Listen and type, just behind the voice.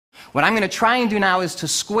What I'm going to try and do now is to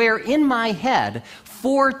square in my head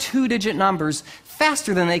 4 two-digit numbers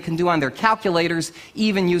faster than they can do on their calculators,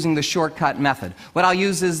 even using the shortcut method. What I'll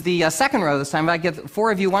use is the second row this time. I get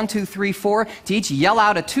 4 of you, 1, 2, 3, 4, to each yell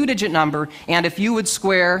out a two-digit number, and if you would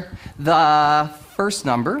square the first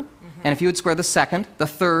number, and if you would square the second, the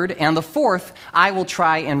third, and the fourth, I will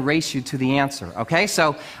try and race you to the answer. Okay,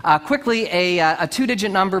 so quickly, a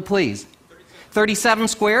two-digit number, please. 37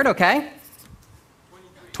 squared, okay.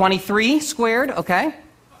 23 squared, okay.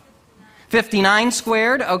 59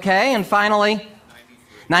 squared, okay. And finally,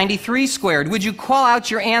 93 squared. Would you call out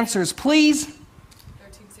your answers, please?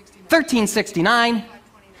 1369.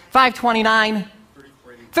 529.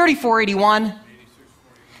 3481.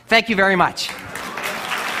 Thank you very much.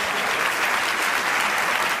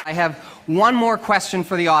 I have one more question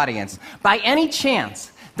for the audience. By any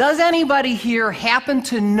chance, does anybody here happen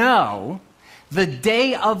to know the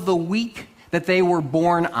day of the week that they were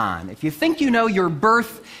born on? If you think you know your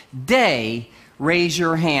birthday, raise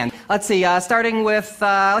your hand. Let's see, starting with,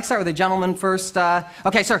 let's start with the gentleman first.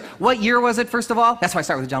 Okay, sir, what year was it, first of all? That's why I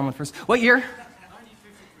start with the gentleman first. What year?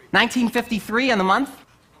 1953, and the month?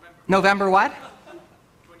 November what?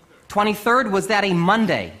 23rd. Was that a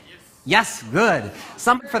Monday? Yes, good.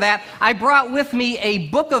 Something for that. I brought with me a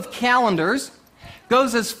book of calendars.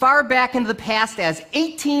 Goes as far back into the past as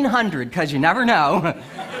 1800, because you never know.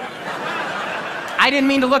 I didn't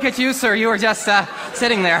mean to look at you, sir. You were just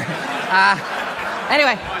sitting there.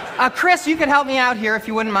 Anyway, Chris, you can help me out here if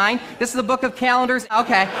you wouldn't mind. This is the book of calendars.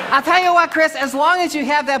 Okay. I'll tell you what, Chris, as long as you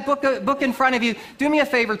have that book in front of you, do me a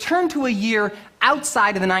favor, turn to a year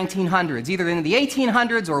outside of the 1900s, either into the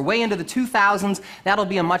 1800s or way into the 2000s. That'll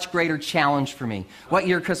be a much greater challenge for me. What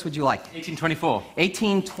year, Chris, would you like? 1824.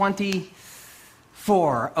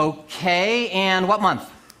 1824. Okay. And what month?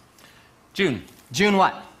 June. June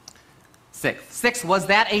what? 6th. 6th. Was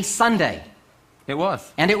that a Sunday? It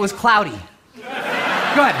was. And it was cloudy.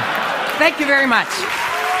 Good. Thank you very much.